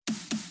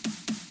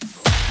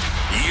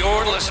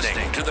You're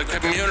listening to the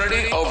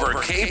Community Over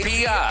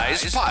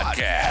KPIs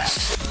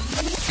podcast.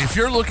 If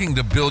you're looking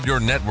to build your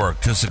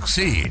network to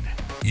succeed,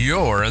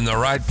 you're in the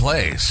right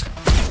place.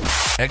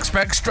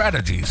 Expect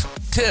strategies,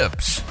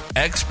 tips,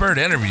 expert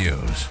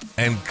interviews,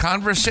 and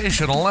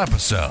conversational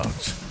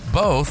episodes,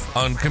 both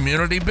on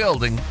community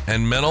building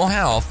and mental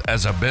health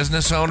as a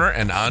business owner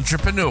and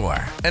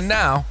entrepreneur. And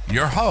now,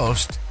 your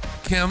host,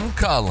 Kim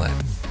Cullen.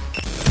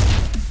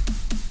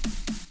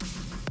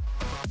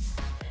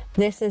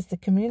 This is the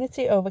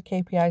Community Over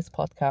KPIs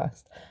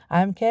podcast.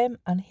 I'm Kim,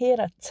 and here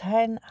are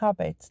 10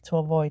 habits to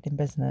avoid in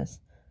business.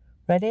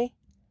 Ready?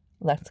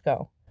 Let's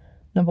go.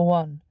 Number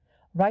 1,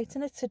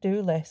 writing a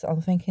to-do list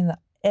on thinking that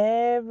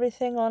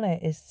everything on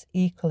it is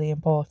equally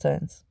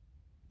important.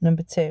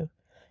 Number 2,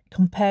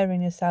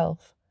 comparing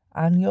yourself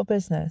and your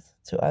business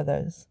to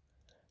others.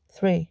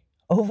 3,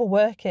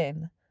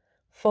 overworking.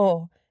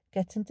 4,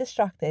 getting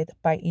distracted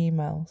by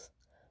emails.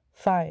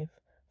 5,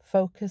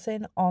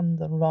 focusing on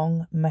the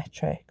wrong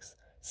metrics.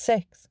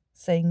 6,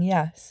 saying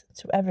yes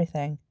to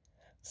everything.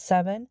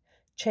 7,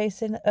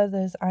 chasing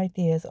others'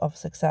 ideas of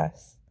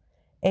success.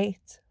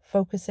 8,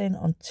 focusing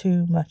on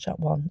too much at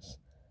once.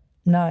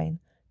 9,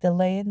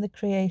 delaying the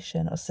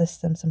creation of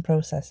systems and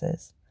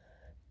processes.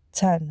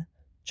 10,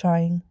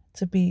 trying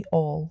to be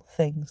all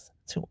things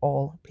to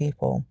all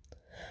people.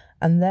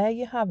 And there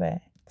you have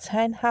it,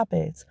 10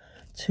 habits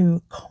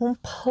to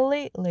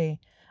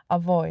completely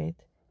avoid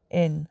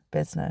in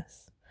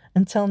business.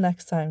 Until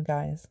next time,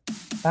 guys.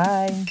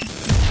 Bye.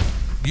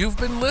 You've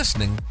been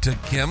listening to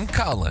Kim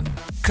Cullen,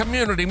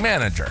 community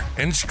manager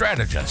and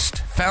strategist,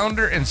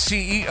 founder and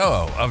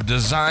CEO of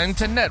Design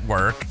to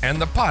Network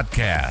and the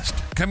podcast,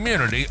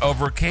 Community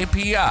Over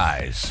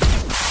KPIs.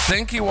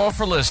 Thank you all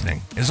for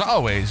listening. As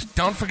always,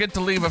 don't forget to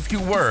leave a few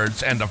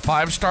words and a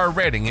 5-star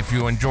rating if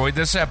you enjoyed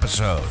this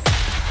episode.